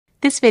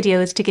This video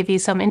is to give you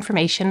some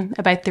information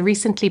about the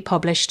recently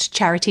published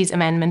Charities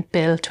Amendment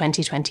Bill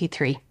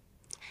 2023.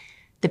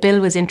 The bill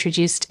was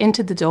introduced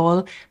into the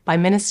Dáil by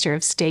Minister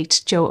of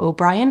State Joe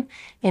O'Brien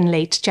in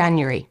late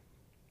January.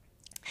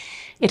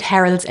 It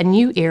heralds a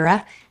new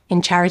era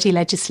in charity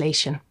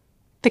legislation.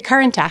 The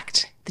current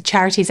Act, the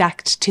Charities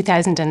Act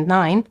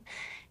 2009,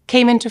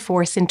 came into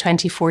force in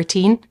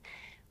 2014,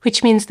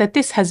 which means that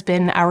this has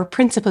been our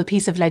principal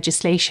piece of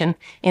legislation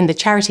in the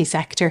charity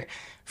sector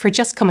for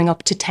just coming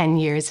up to 10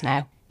 years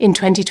now. In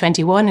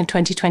 2021 and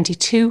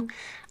 2022,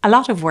 a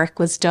lot of work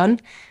was done,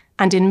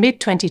 and in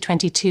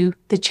mid-2022,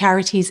 the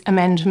Charities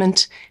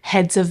Amendment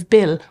Heads of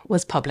Bill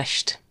was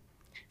published.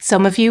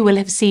 Some of you will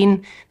have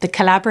seen the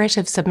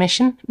collaborative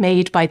submission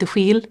made by the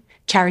Wheel,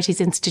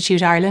 Charities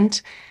Institute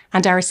Ireland,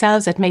 and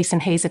ourselves at Mason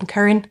Hayes and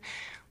Curran,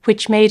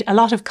 which made a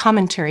lot of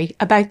commentary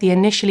about the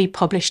initially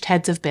published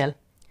Heads of Bill.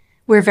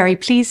 We're very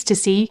pleased to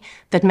see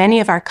that many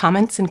of our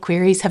comments and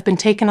queries have been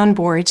taken on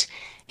board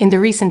in the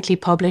recently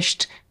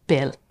published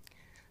bill.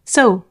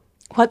 So,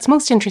 what's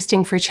most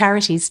interesting for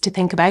charities to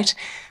think about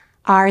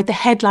are the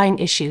headline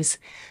issues,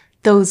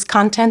 those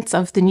contents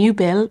of the new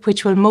bill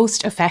which will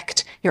most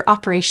affect your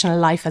operational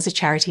life as a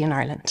charity in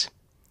Ireland.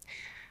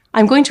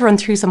 I'm going to run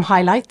through some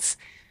highlights,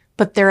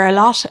 but there are a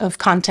lot of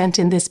content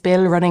in this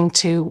bill running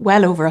to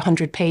well over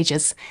 100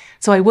 pages,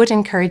 so I would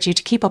encourage you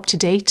to keep up to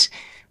date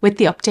with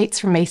the updates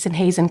from Mason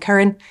Hayes and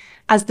Curran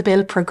as the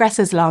bill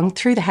progresses along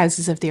through the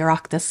Houses of the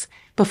Oireachtas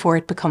before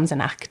it becomes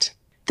an act.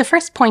 The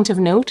first point of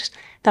note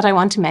that I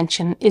want to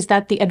mention is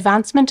that the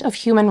advancement of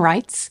human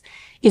rights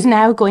is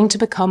now going to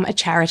become a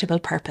charitable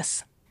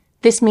purpose.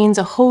 This means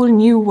a whole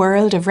new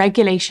world of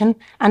regulation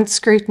and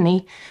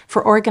scrutiny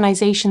for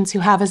organisations who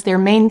have as their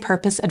main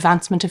purpose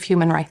advancement of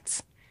human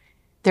rights.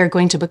 They're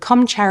going to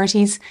become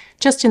charities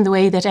just in the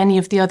way that any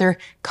of the other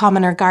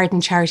common or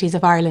garden charities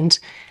of Ireland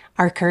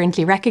are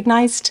currently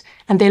recognised,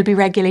 and they'll be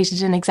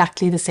regulated in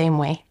exactly the same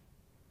way.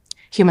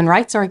 Human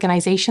rights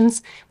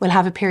organisations will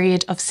have a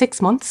period of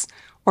 6 months,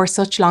 or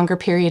such longer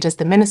period as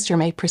the Minister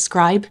may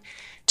prescribe,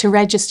 to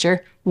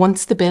register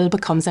once the bill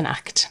becomes an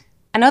act.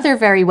 Another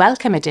very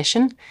welcome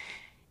addition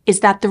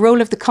is that the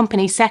role of the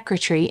company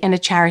secretary in a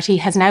charity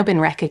has now been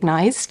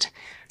recognised,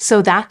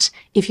 so that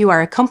if you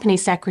are a company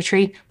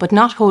secretary but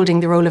not holding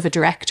the role of a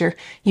director,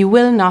 you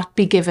will not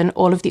be given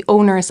all of the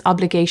onerous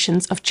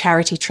obligations of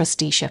charity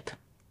trusteeship.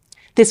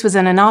 This was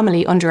an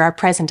anomaly under our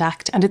present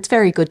Act, and it's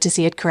very good to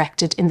see it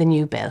corrected in the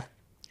new bill.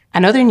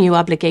 Another new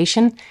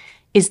obligation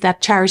is that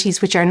charities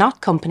which are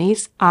not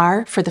companies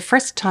are, for the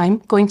first time,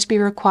 going to be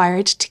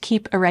required to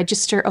keep a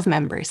register of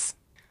members.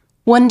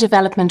 One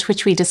development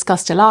which we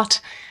discussed a lot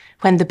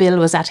when the bill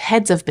was at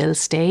Heads of Bill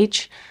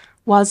stage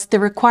was the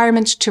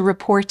requirement to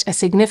report a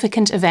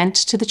significant event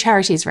to the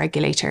charities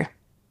regulator.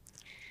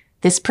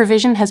 This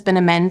provision has been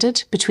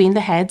amended between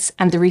the Heads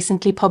and the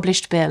recently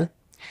published bill,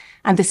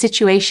 and the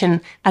situation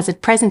as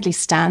it presently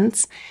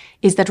stands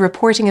is that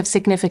reporting of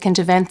significant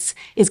events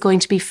is going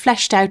to be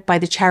fleshed out by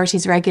the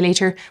charities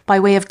regulator by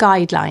way of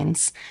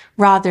guidelines,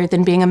 rather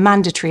than being a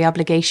mandatory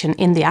obligation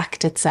in the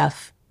Act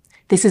itself.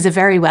 This is a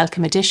very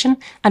welcome addition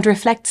and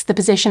reflects the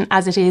position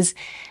as it is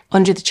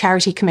under the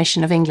Charity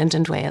Commission of England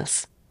and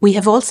Wales. We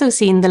have also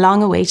seen the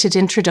long-awaited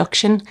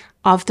introduction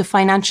of the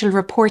financial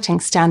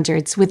reporting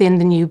standards within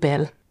the new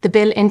bill. The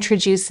bill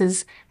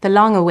introduces the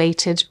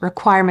long-awaited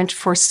requirement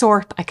for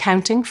SORP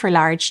accounting for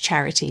large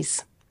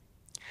charities.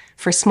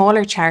 For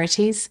smaller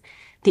charities,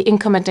 the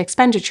income and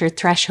expenditure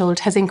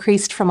threshold has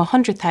increased from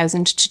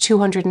 €100,000 to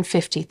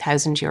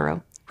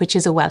 €250,000, which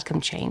is a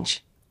welcome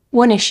change.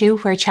 One issue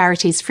where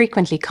charities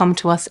frequently come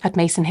to us at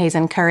Mason Hayes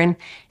and Curran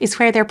is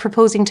where they're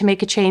proposing to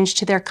make a change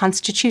to their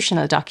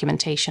constitutional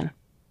documentation.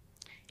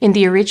 In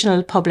the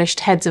original published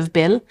Heads of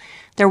Bill,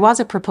 there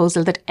was a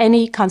proposal that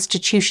any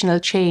constitutional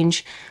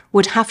change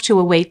would have to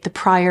await the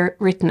prior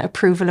written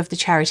approval of the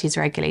charities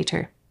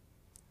regulator.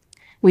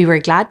 We were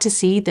glad to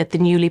see that the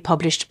newly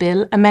published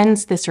bill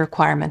amends this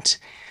requirement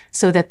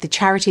so that the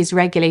charities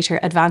regulator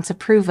advance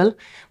approval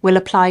will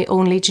apply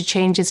only to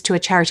changes to a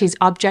charity's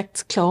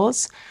objects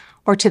clause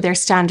or to their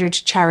standard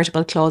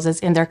charitable clauses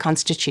in their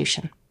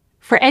constitution.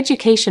 For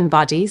education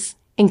bodies,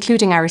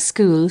 including our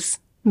schools,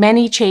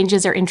 many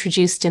changes are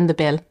introduced in the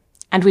bill,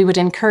 and we would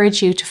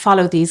encourage you to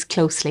follow these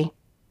closely.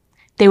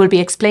 They will be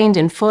explained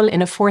in full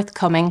in a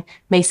forthcoming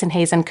Mason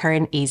Hayes and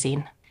Curran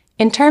e-zine.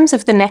 In terms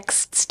of the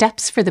next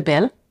steps for the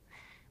bill,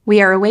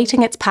 we are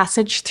awaiting its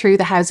passage through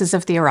the Houses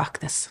of the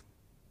Oireachtas.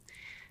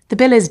 The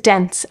bill is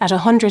dense at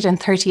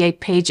 138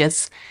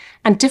 pages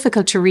and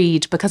difficult to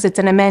read because it's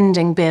an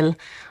amending bill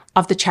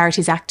of the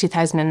Charities Act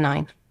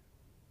 2009.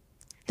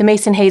 The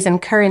Mason Hayes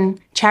and Curran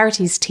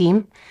Charities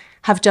team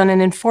have done an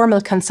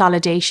informal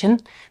consolidation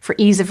for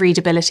ease of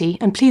readability,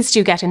 and please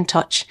do get in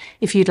touch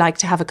if you'd like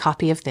to have a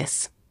copy of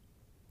this.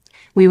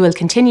 We will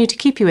continue to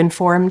keep you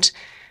informed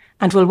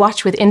and will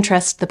watch with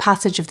interest the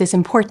passage of this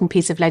important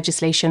piece of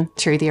legislation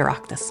through the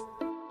Oireachtas.